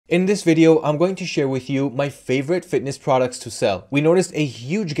In this video, I'm going to share with you my favorite fitness products to sell. We noticed a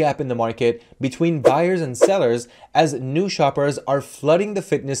huge gap in the market between buyers and sellers as new shoppers are flooding the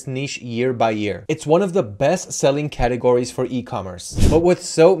fitness niche year by year. It's one of the best selling categories for e-commerce. But with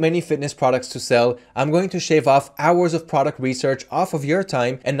so many fitness products to sell, I'm going to shave off hours of product research off of your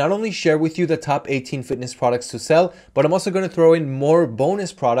time and not only share with you the top 18 fitness products to sell, but I'm also going to throw in more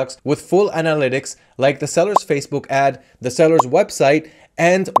bonus products with full analytics like the seller's Facebook ad, the seller's website,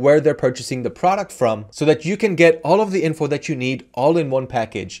 and where they're purchasing the product from so that you can get all of the info that you need all in one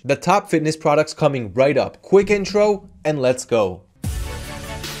package. The top fitness products coming right up. Quick intro and let's go.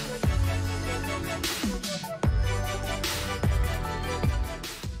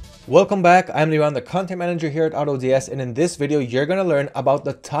 Welcome back, I'm Liran, the content manager here at AutoDS, and in this video, you're gonna learn about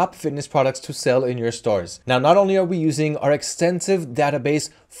the top fitness products to sell in your stores. Now, not only are we using our extensive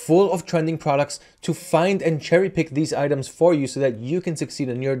database full of trending products to find and cherry pick these items for you so that you can succeed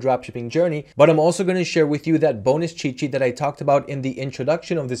in your dropshipping journey, but I'm also gonna share with you that bonus cheat sheet that I talked about in the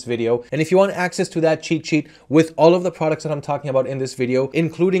introduction of this video. And if you want access to that cheat sheet with all of the products that I'm talking about in this video,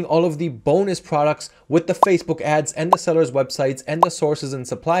 including all of the bonus products with the Facebook ads and the sellers' websites and the sources and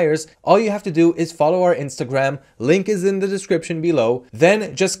suppliers, all you have to do is follow our Instagram, link is in the description below,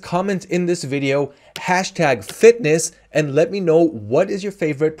 then just comment in this video #fitness and let me know what is your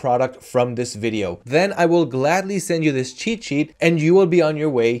favorite product from this video. Then I will gladly send you this cheat sheet and you will be on your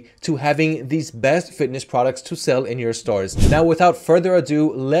way to having these best fitness products to sell in your stores. Now, without further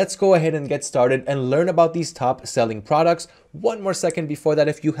ado, let's go ahead and get started and learn about these top selling products. One more second before that,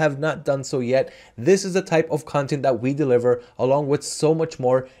 if you have not done so yet, this is the type of content that we deliver along with so much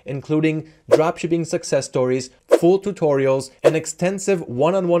more, including dropshipping success stories, full tutorials, an extensive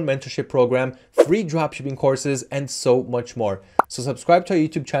one-on-one mentorship program, free dropshipping courses, and so much more. So subscribe to our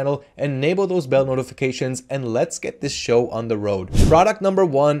YouTube channel, enable those bell notifications, and let's get this show on the road. Product number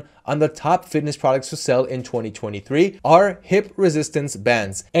one on the top fitness products to sell in 2023 are hip resistance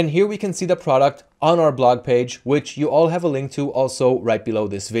bands. And here we can see the product on our blog page, which you all have a link to also right below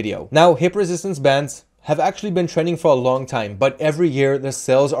this video. Now, hip resistance bands have actually been trending for a long time, but every year the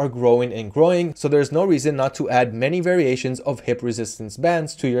sales are growing and growing, so there's no reason not to add many variations of hip resistance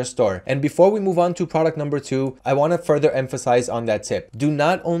bands to your store. And before we move on to product number two, I want to further emphasize on that tip. Do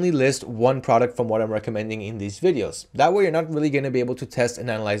not only list one product from what I'm recommending in these videos. That way you're not really going to be able to test and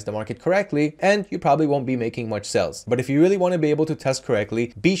analyze the market correctly, and you probably won't be making much sales. But if you really want to be able to test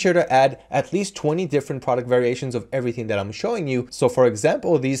correctly, be sure to add at least 20 different product variations of everything that I'm showing you. So for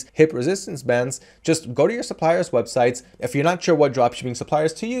example, these hip resistance bands, just go to your suppliers' websites. If you're not sure what dropshipping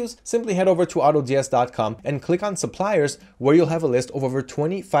suppliers to use, simply head over to autods.com and click on suppliers, where you'll have a list of over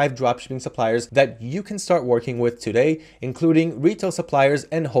 25 dropshipping suppliers that you can start working with today, including retail suppliers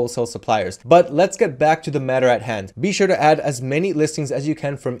and wholesale suppliers. But let's get back to the matter at hand. Be sure to add as many listings as you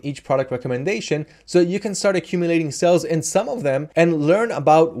can from each product recommendation so that you can start accumulating sales in some of them and learn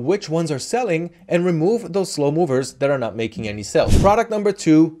about which ones are selling and remove those slow movers that are not making any sales. Product number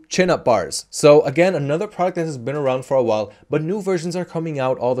two, chin-up bars. So again, another product that has been around for a while, but new versions are coming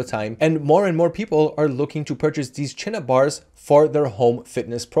out all the time, and more people are looking to purchase these chin-up bars for their home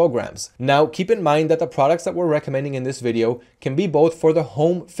fitness programs. Now, keep in mind that the products that we're recommending in this video can be both for the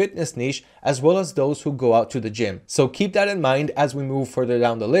home fitness niche as well as those who go out to the gym. So keep that in mind as we move further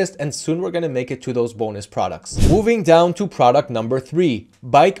down the list, and soon we're going to make it to those bonus products. Moving down to product number three,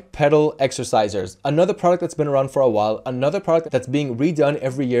 bike pedal exercisers. Another product that's been around for a while, another product that's being redone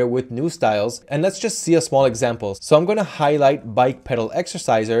every year with new styles. And let's just see a small example. So I'm going to highlight bike pedal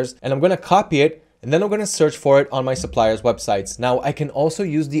exercisers and I'm going to copy it, and then I'm going to search for it on my suppliers' websites. Now, I can also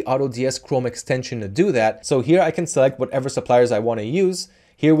use the AutoDS Chrome extension to do that. So here I can select whatever suppliers I want to use.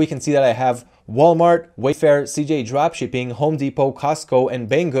 Here we can see that I have Walmart, Wayfair, CJ Dropshipping, Home Depot, Costco, and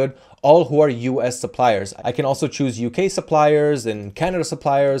Banggood, all who are US suppliers. I can also choose UK suppliers and Canada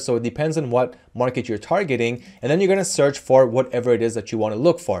suppliers, so it depends on what market you're targeting, and then you're gonna search for whatever it is that you wanna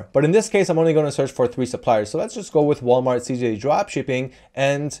look for. But in this case, I'm only gonna search for 3 suppliers. So let's just go with Walmart, CJ Dropshipping,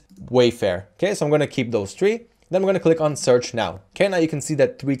 and Wayfair. Okay, so I'm gonna keep those 3. Then I'm going to click on search now. Okay, now you can see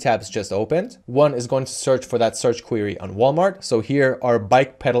that 3 tabs just opened. One is going to search for that search query on Walmart. So here are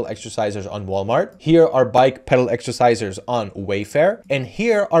bike pedal exercisers on Walmart. Here are bike pedal exercisers on Wayfair. And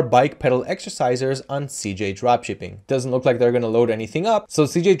here are bike pedal exercisers on CJ Dropshipping. Doesn't look like they're going to load anything up. So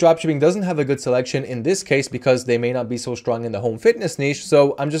CJ Dropshipping doesn't have a good selection in this case because they may not be so strong in the home fitness niche.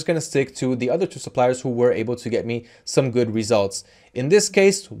 So I'm just going to stick to the other 2 suppliers who were able to get me some good results In this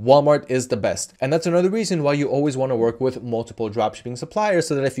case, Walmart is the best. And that's another reason why you always want to work with multiple dropshipping suppliers,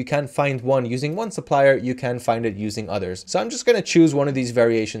 so that if you can't find one using one supplier, you can find it using others. So I'm just going to choose one of these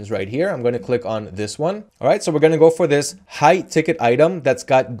variations right here. I'm going to click on this one. All right, so we're going to go for this high ticket item that's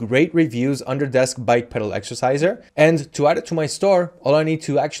got great reviews, under desk bike pedal exerciser. And to add it to my store, all I need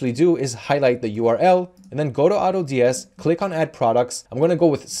to actually do is highlight the URL and then go to AutoDS, click on add products. I'm going to go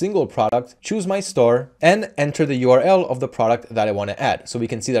with single product, choose my store, and enter the URL of the product that I want to add. So we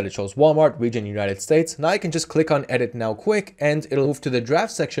can see that it shows Walmart, region, United States. Now I can just click on edit now quick, and it'll move to the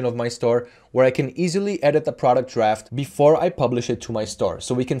draft section of my store, where I can easily edit the product draft before I publish it to my store.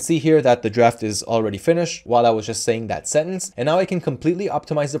 So we can see here that the draft is already finished while I was just saying that sentence. And now I can completely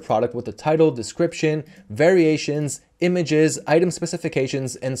optimize the product with the title, description, variations, images, item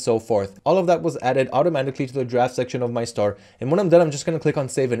specifications, and so forth. All of that was added automatically to the draft section of my store. And when I'm done, I'm just going to click on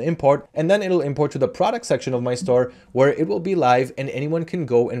save and import, and then it'll import to the product section of my store, where it will be live and anyone can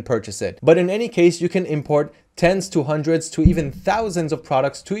go and purchase it. But in any case, you can import tens to hundreds to even thousands of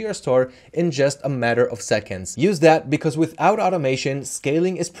products to your store in just a matter of seconds. Use that, because without automation,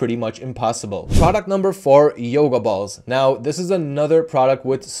 scaling is pretty much impossible. Product number 4, yoga balls. Now, this is another product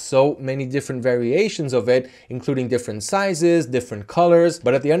with so many different variations of it, including different sizes, different colors,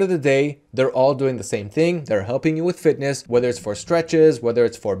 but at the end of the day, they're all doing the same thing. They're helping you with fitness, whether it's for stretches, whether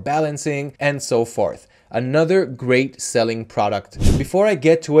it's for balancing, and so forth. Another great selling product. Before I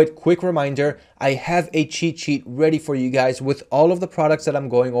get to it, quick reminder, I have a cheat sheet ready for you guys with all of the products that I'm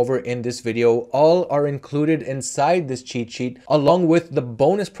going over in this video. All are included inside this cheat sheet, along with the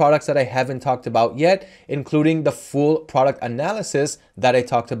bonus products that I haven't talked about yet, including the full product analysis that I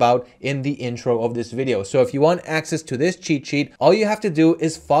talked about in the intro of this video. So if you want access to this cheat sheet, all you have to do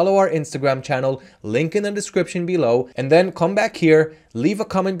is follow our Instagram channel, link in the description below, and then come back here, leave a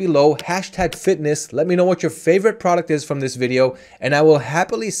comment below, #fitness. Let me know what your favorite product is from this video, and I will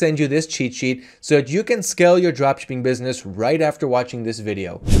happily send you this cheat sheet so that you can scale your dropshipping business right after watching this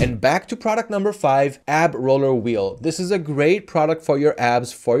video. And back to product number 5, ab roller wheel. This is a great product for your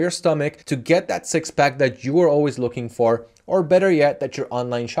abs, for your stomach, to get that six-pack that you are always looking for, or better yet, that your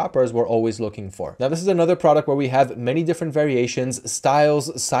online shoppers were always looking for. Now, this is another product where we have many different variations,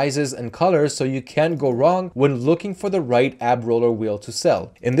 styles, sizes, and colors, so you can't go wrong when looking for the right ab roller wheel to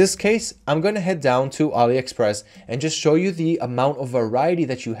sell. In this case, I'm going to head down to AliExpress and just show you the amount of variety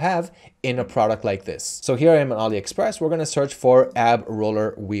that you have in a product like this. So here I am on AliExpress. We're going to search for ab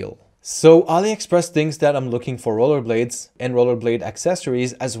roller wheel. So AliExpress thinks that I'm looking for rollerblades and rollerblade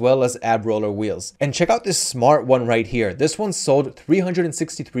accessories, as well as ab roller wheels. And check out this smart one right here. This one sold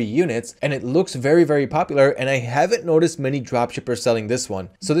 363 units and it looks very, very popular, and I haven't noticed many dropshippers selling this one.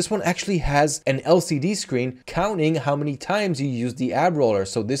 So this one actually has an LCD screen counting how many times you use the ab roller.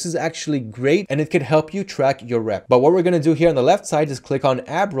 So this is actually great, and it could help you track your rep. But what we're going to do here on the left side is click on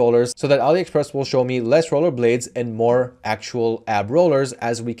ab rollers, so that AliExpress will show me less rollerblades and more actual ab rollers,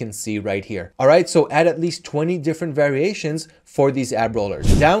 as we can see right here. All right, so add at least 20 different variations for these ab rollers.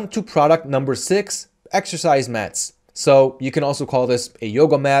 Down to product number 6, exercise mats. So you can also call this a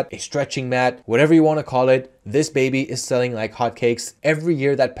yoga mat, a stretching mat, whatever you want to call it. This baby is selling like hotcakes. Every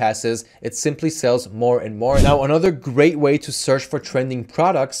year that passes, it simply sells more and more. Now, another great way to search for trending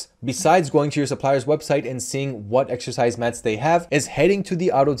products, besides going to your supplier's website and seeing what exercise mats they have, is heading to the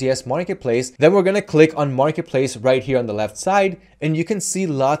AutoDS marketplace. Then we're going to click on marketplace right here on the left side, and you can see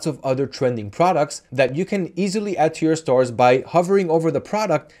lots of other trending products that you can easily add to your stores by hovering over the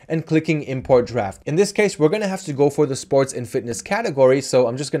product and clicking import draft. In this case, we're going to have to go for the sports and fitness category. So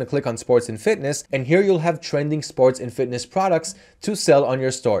I'm just going to click on sports and fitness, and here you'll have trending sports and fitness products to sell on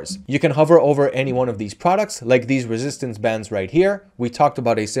your stores. You can hover over any one of these products, like these resistance bands right here. We talked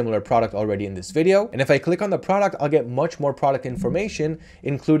about a similar product already in this video. And if I click on the product, I'll get much more product information,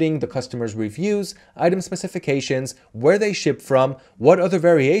 including the customer's reviews, item specifications, where they ship from, what other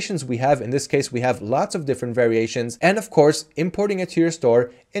variations we have. In this case, we have lots of different variations, and of course, importing it to your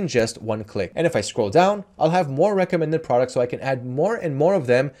store in just one click. And if I scroll down, I'll have more recommended products, so I can add more and more of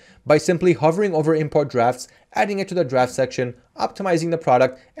them by simply hovering over import drafts, adding it to the draft section, optimizing the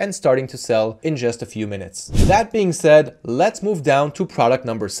product, and starting to sell in just a few minutes. That being said, let's move down to product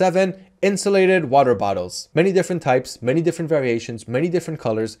number 7, insulated water bottles. Many different types, many different variations, many different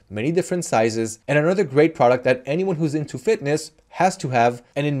colors, many different sizes, and another great product that anyone who's into fitness has to have,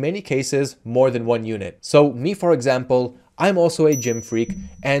 and in many cases, more than one unit. So me, for example, I'm also a gym freak,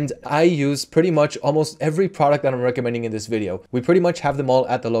 and I use pretty much almost every product that I'm recommending in this video. We pretty much have them all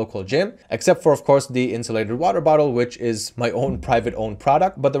at the local gym, except for, of course, the insulated water bottle, which is my own private owned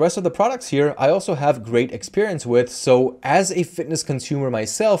product. But the rest of the products here, I also have great experience with. So as a fitness consumer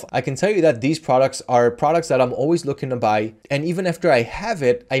myself, I can tell you that these products are products that I'm always looking to buy. And even after I have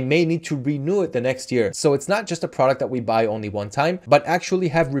it, I may need to renew it the next year. So it's not just a product that we buy only one time, but actually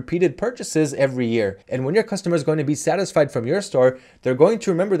have repeated purchases every year. And when your customer is going to be satisfied from your store, they're going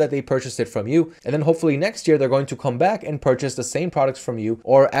to remember that they purchased it from you. And then hopefully next year, they're going to come back and purchase the same products from you,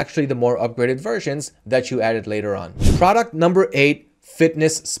 or actually the more upgraded versions that you added later on. Product number 8,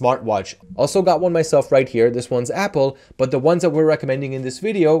 fitness smartwatch. Also got one myself right here. This one's Apple, but the ones that we're recommending in this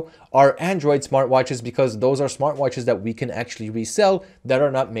video are Android smartwatches, because those are smartwatches that we can actually resell that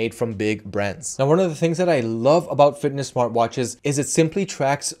are not made from big brands. Now, one of the things that I love about fitness smartwatches is it simply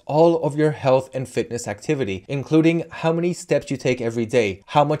tracks all of your health and fitness activity, including how many steps you take every day,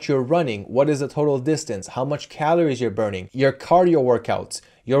 how much you're running, what is the total distance, how much calories you're burning, your cardio workouts,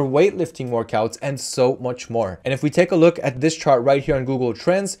 your weightlifting workouts, and so much more. And if we take a look at this chart right here on Google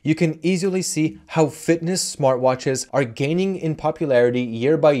Trends, you can easily see how fitness smartwatches are gaining in popularity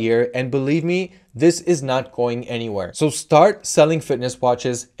year by year. And believe me, this is not going anywhere. So start selling fitness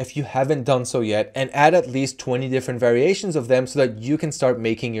watches if you haven't done so yet, and add at least 20 different variations of them so that you can start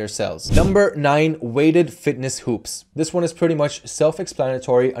making your sales. Number 9, weighted fitness hoops. This one is pretty much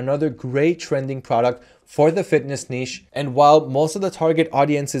self-explanatory, another great trending product for the fitness niche. And while most of the target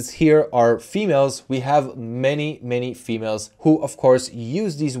audiences here are females, we have many females who of course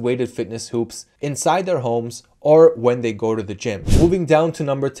use these weighted fitness hoops inside their homes or when they go to the gym. Moving down to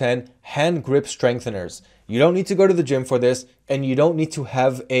number 10, hand grip strengtheners. You don't need to go to the gym for this, and you don't need to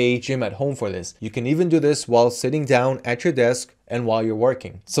have a gym at home for this. You can even do this while sitting down at your desk and while you're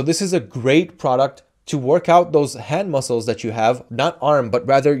working. So this is a great product to work out those hand muscles that you have, not arm, but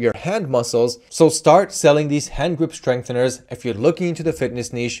rather your hand muscles. So start selling these hand grip strengtheners if you're looking into the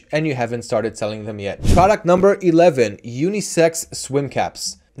fitness niche and you haven't started selling them yet. Product number 11, unisex swim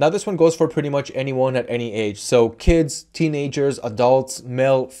caps. Now this one goes for pretty much anyone at any age. So kids, teenagers, adults,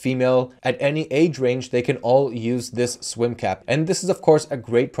 male, female, at any age range, they can all use this swim cap. And this is of course a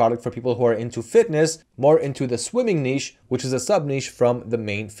great product for people who are into fitness, more into the swimming niche, which is a sub niche from the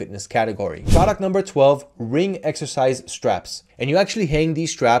main fitness category. Product number 12, ring exercise straps. And you actually hang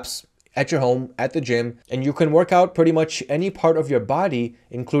these straps at your home, at the gym, and you can work out pretty much any part of your body,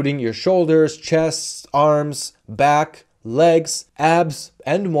 including your shoulders, chest, arms, back, legs, abs,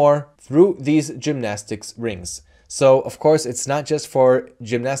 and more through these gymnastics rings. So of course, it's not just for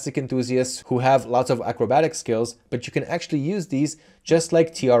gymnastic enthusiasts who have lots of acrobatic skills, but you can actually use these just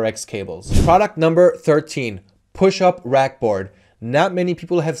like TRX cables. Product number 13, push-up rack board. Not many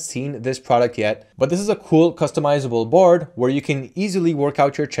people have seen this product yet, but this is a cool customizable board where you can easily work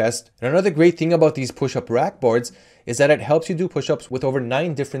out your chest. And another great thing about these push-up rack boards is that it helps you do push-ups with over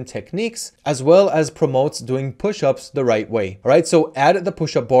 9 different techniques, as well as promotes doing push-ups the right way. All right, so add the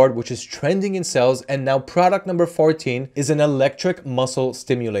push-up board, which is trending in sales. And now product number 14 is an electric muscle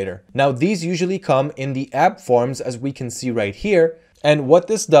stimulator. Now these usually come in the ab forms, as we can see right here. And what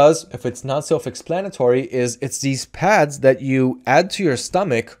this does, if it's not self-explanatory, is it's these pads that you add to your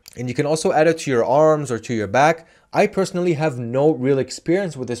stomach, and you can also add it to your arms or to your back. I personally have no real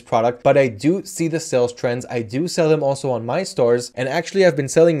experience with this product, but I do see the sales trends. I do sell them also on my stores, and actually I've been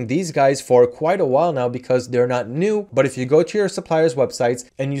selling these guys for quite a while now because they're not new. But if you go to your suppliers' websites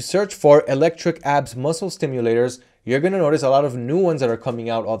and you search for electric abs muscle stimulators, you're going to notice a lot of new ones that are coming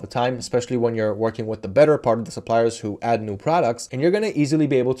out all the time, especially when you're working with the better part of the suppliers who add new products. And you're going to easily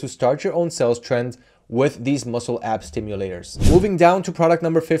be able to start your own sales trend with these muscle ab stimulators. Moving down to product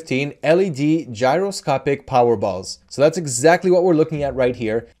number 15, LED gyroscopic power balls. So that's exactly what we're looking at right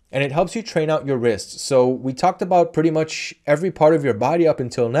here. And it helps you train out your wrists. So we talked about pretty much every part of your body up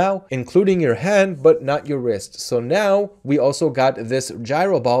until now, including your hand, but not your wrist. So now we also got this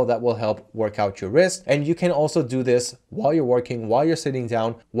gyro ball that will help work out your wrist. And you can also do this while you're working, while you're sitting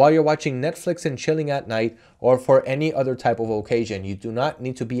down, while you're watching Netflix and chilling at night, or for any other type of occasion. You do not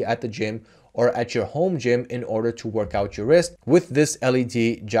need to be at the gym or at your home gym in order to work out your wrist with this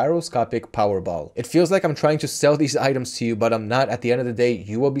LED gyroscopic power ball. It feels like I'm trying to sell these items to you, but I'm not. At the end of the day,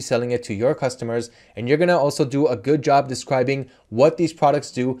 you will be selling it to your customers, and you're gonna also do a good job describing what these products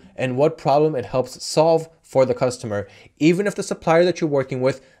do and what problem it helps solve for the customer. Even if the supplier that you're working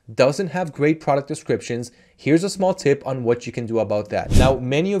with doesn't have great product descriptions, here's a small tip on what you can do about that. Now,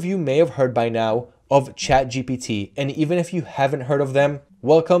 many of you may have heard by now of ChatGPT. And even if you haven't heard of them,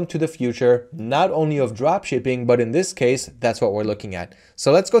 welcome to the future, not only of dropshipping, but in this case, that's what we're looking at.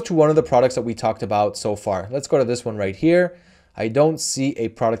 So let's go to one of the products that we talked about so far. Let's go to this one right here. I don't see a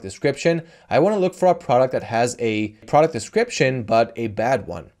product description. I want to look for a product that has a product description, but a bad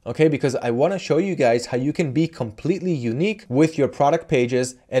one. Okay, because I want to show you guys how you can be completely unique with your product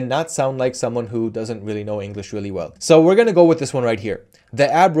pages and not sound like someone who doesn't really know English really well. So we're going to go with this one right here.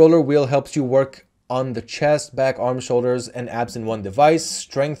 The ab roller wheel helps you work on the chest, back, arms, shoulders, and abs in one device.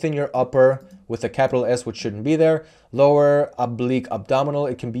 Strengthen your upper with a capital S, which shouldn't be there. Lower oblique abdominal.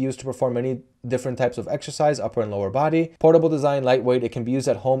 It can be used to perform many different types of exercise, upper and lower body. Portable design, lightweight. It can be used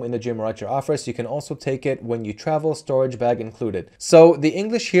at home, in the gym, or at your office. You can also take it when you travel, storage bag included. So the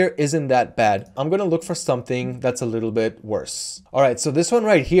English here isn't that bad. I'm gonna look for something that's a little bit worse. All right, so this one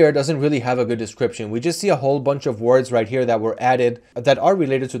right here doesn't really have a good description. We just see a whole bunch of words right here that were added that are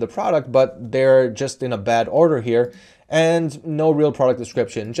related to the product, but they're just in a bad order here. And no real product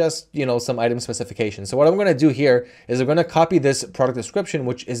description, just, you know, some item specifications. So what I'm gonna do here is I'm gonna copy this product description,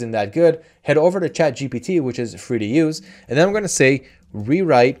 which isn't that good, head over to ChatGPT, which is free to use, and then I'm gonna say,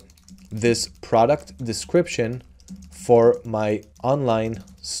 rewrite this product description for my online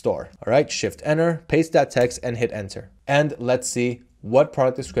store. All right, Shift Enter, paste that text and hit Enter. And let's see what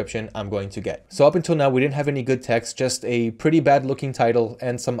product description I'm going to get. So up until now, we didn't have any good text, just a pretty bad looking title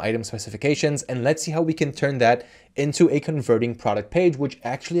and some item specifications. And let's see how we can turn that into a converting product page, which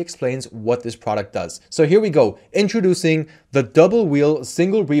actually explains what this product does. So here we go. Introducing the double wheel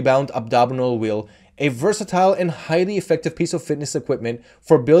single rebound abdominal wheel, a versatile and highly effective piece of fitness equipment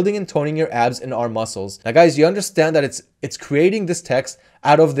for building and toning your abs and arm muscles. Now guys, you understand that it's creating this text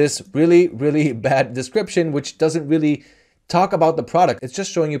out of this really bad description, which doesn't really talk about the product. It's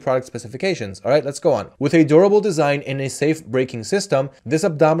just showing you product specifications. All right, let's go on. With a durable design and a safe braking system, this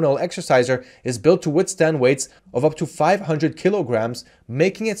abdominal exerciser is built to withstand weights of up to 500 kilograms,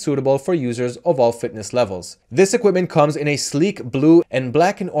 making it suitable for users of all fitness levels. This equipment comes in a sleek blue and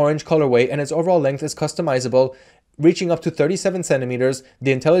black and orange colorway, and its overall length is customizable, reaching up to 37 centimeters.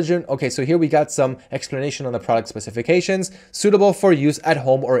 The intelligent, okay, so here we got some explanation on the product specifications. Suitable for use at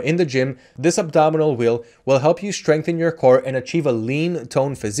home or in the gym, this abdominal wheel will help you strengthen your core and achieve a lean,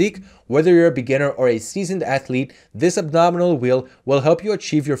 toned physique. Whether you're a beginner or a seasoned athlete, this abdominal wheel will help you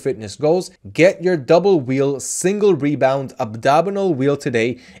achieve your fitness goals. Get your double wheel, single rebound abdominal wheel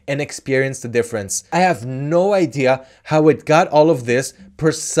today and experience the difference. I have no idea how it got all of this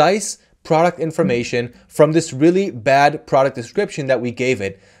precise product information from this really bad product description that we gave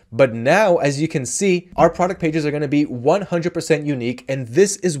it. But now, as you can see, our product pages are going to be 100% unique. And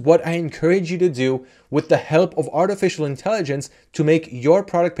this is what I encourage you to do with the help of artificial intelligence to make your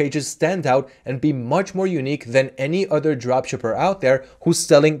product pages stand out and be much more unique than any other dropshipper out there who's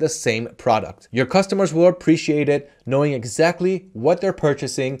selling the same product. Your customers will appreciate it, knowing exactly what they're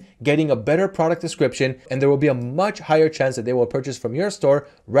purchasing, getting a better product description, and there will be a much higher chance that they will purchase from your store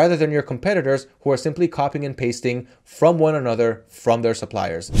rather than your competitors who are simply copying and pasting from one another from their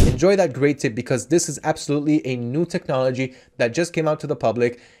suppliers. Enjoy that great tip, because this is absolutely a new technology that just came out to the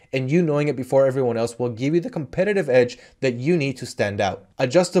public, and you knowing it before everyone else will give you the competitive edge that you need to stand out.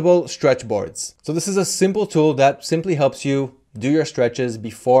 Adjustable stretch boards. So this is a simple tool that simply helps you do your stretches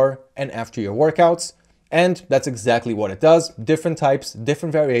before and after your workouts. And that's exactly what it does. Different types,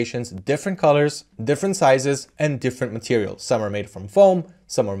 different variations, different colors, different sizes, and different materials. Some are made from foam,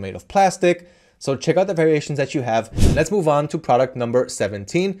 some are made of plastic. So check out the variations that you have. Let's move on to product number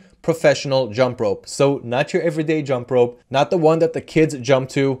 17, professional jump rope. So not your everyday jump rope, not the one that the kids jump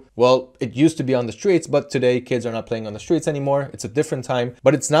to. Well, it used to be on the streets, but today kids are not playing on the streets anymore. It's a different time,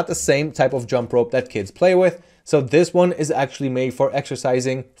 but it's not the same type of jump rope that kids play with. So this one is actually made for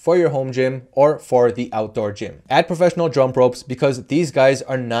exercising for your home gym or for the outdoor gym. Add professional jump ropes, because these guys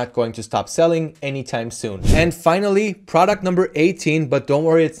are not going to stop selling anytime soon. And finally, product number 18, but don't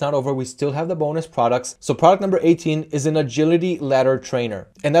worry, it's not over. We still have the bonus products. So product number 18 is an agility ladder trainer.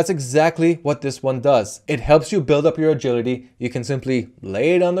 And that's exactly what this one does. It helps you build up your agility. You can simply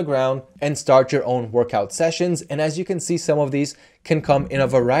lay it on the ground and start your own workout sessions. And as you can see, some of these can come in a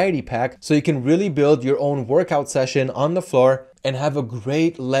variety pack, so you can really build your own workout session on the floor and have a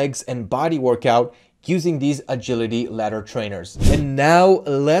great legs and body workout using these agility ladder trainers. And now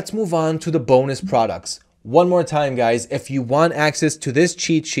let's move on to the bonus products. One more time, guys, if you want access to this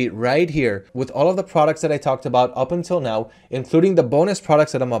cheat sheet right here with all of the products that I talked about up until now, including the bonus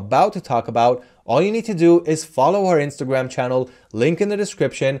products that I'm about to talk about, all you need to do is follow our Instagram channel, link in the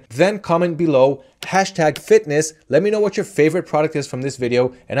description, then comment below, #fitness. Let me know what your favorite product is from this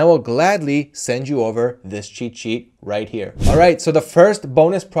video, and I will gladly send you over this cheat sheet right here. All right, so the first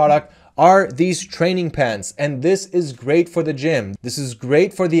bonus product are these training pants, and this is great for the gym. This is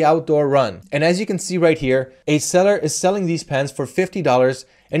great for the outdoor run. And as you can see right here, a seller is selling these pants for $50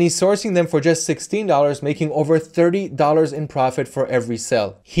 and he's sourcing them for just $16, making over $30 in profit for every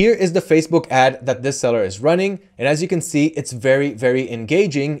sale. Here is the Facebook ad that this seller is running. And as you can see, it's very, very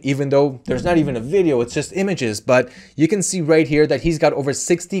engaging, even though there's not even a video, it's just images. But you can see right here that he's got over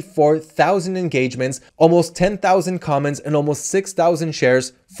 64,000 engagements, almost 10,000 comments, and almost 6,000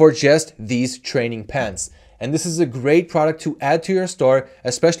 shares for just these training pants. And this is a great product to add to your store,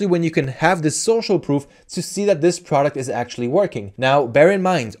 especially when you can have this social proof to see that this product is actually working. Now, bear in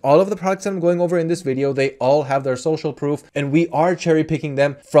mind, all of the products that I'm going over in this video, they all have their social proof, and we are cherry picking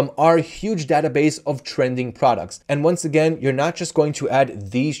them from our huge database of trending products. And once again, you're not just going to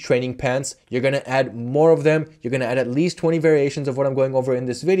add these training pants, you're going to add more of them. You're going to add at least 20 variations of what I'm going over in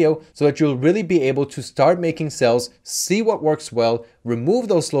this video so that you'll really be able to start making sales, see what works well, remove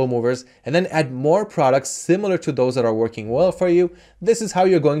those slow movers, and then add more products similar to those that are working well for you. This is how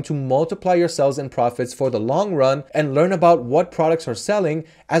you're going to multiply your sales and profits for the long run and learn about what products are selling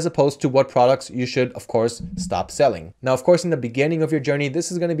as opposed to what products you should, of course, stop selling. Now, of course, in the beginning of your journey,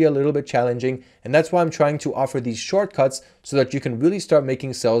 this is going to be a little bit challenging, and that's why I'm trying to offer these shortcuts so that you can really start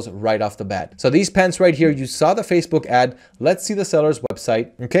making sales right off the bat. So these pants right here, you saw the Facebook ad. Let's see the seller's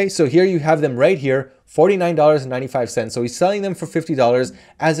website. Okay, so here you have them right here. $49.95. So he's selling them for $50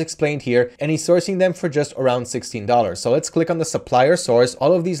 as explained here, and he's sourcing them for just around $16. So let's click on the supplier source.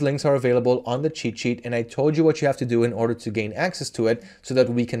 All of these links are available on the cheat sheet, and I told you what you have to do in order to gain access to it so that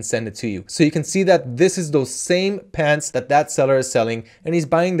we can send it to you. So you can see that this is those same pants that that seller is selling, and he's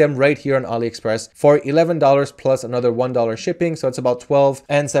buying them right here on AliExpress for $11 plus another $1 shipping. So it's about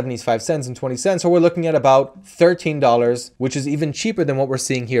 $12.75 So we're looking at about $13, which is even cheaper than what we're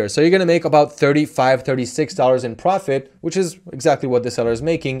seeing here. So you're going to make about $36 in profit, which is exactly what the seller is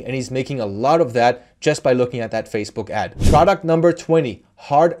making, and he's making a lot of that just by looking at that Facebook ad. Product number 20,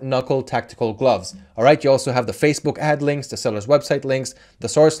 hard knuckle tactical gloves. All right, you also have the Facebook ad links, the seller's website links, the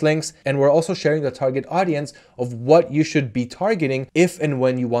source links, and we're also sharing the target audience of what you should be targeting if and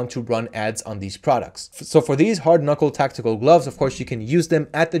when you want to run ads on these products. So for these hard knuckle tactical gloves, of course, you can use them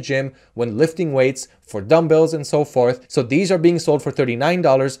at the gym when lifting weights, for dumbbells and so forth. So these are being sold for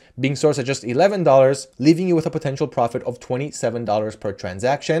 $39, being sourced at just $11, leaving you with a potential profit of $27 per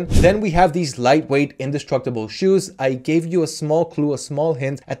transaction. Then we have these lightweight indestructible shoes. I gave you a small clue, a small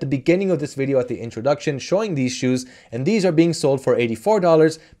hint at the beginning of this video at the introduction showing these shoes, and these are being sold for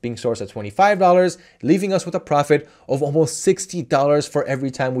 $84, being sourced at $25, leaving us with a profit of almost $60 for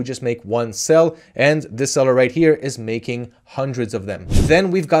every time we just make one sell, and this seller right here is making hundreds of them.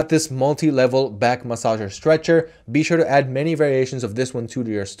 Then we've got this multi-level back massager stretcher. Be sure to add many variations of this one to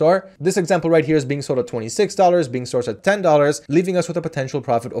your store. This example right here is being sold at $26, being sourced at $10, leaving us with a potential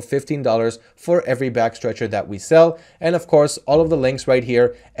profit of $15 for every back stretcher that we sell. And of course, all of the links right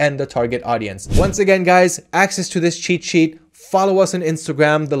here and the target audience. Once again, guys, access to this cheat sheet. Follow us on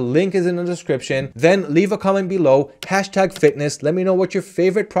Instagram. The link is in the description. Then leave a comment below, #fitness. Let me know what your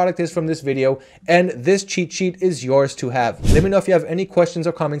favorite product is from this video, and this cheat sheet is yours to have. Let me know if you have any questions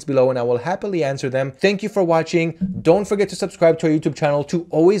or comments below, and I will happily answer them. Thank you for watching. Don't forget to subscribe to our YouTube channel to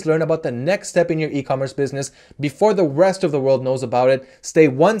always learn about the next step in your e-commerce business before the rest of the world knows about it. Stay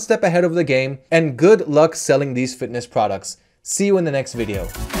one step ahead of the game, and good luck selling these fitness products. See you in the next video.